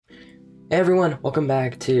Hey everyone, welcome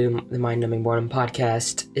back to the Mind Numbing Boredom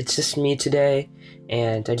podcast. It's just me today,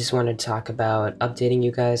 and I just wanted to talk about updating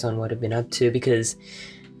you guys on what I've been up to because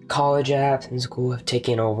college apps and school have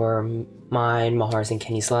taken over mine, Mahar's, and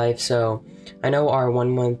Kenny's life. So I know our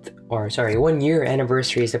 1 year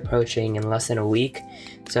anniversary is approaching in less than a week.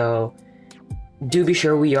 So do be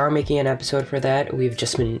sure we are making an episode for that. We've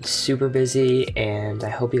just been super busy, and I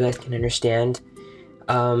hope you guys can understand.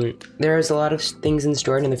 There's a lot of things in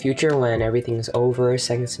store in the future when everything's over.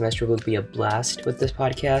 Second semester will be a blast with this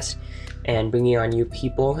podcast and bringing on new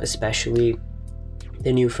people, especially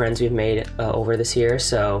the new friends we've made over this year.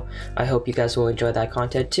 So I hope you guys will enjoy that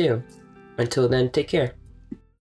content too. Until then, take care.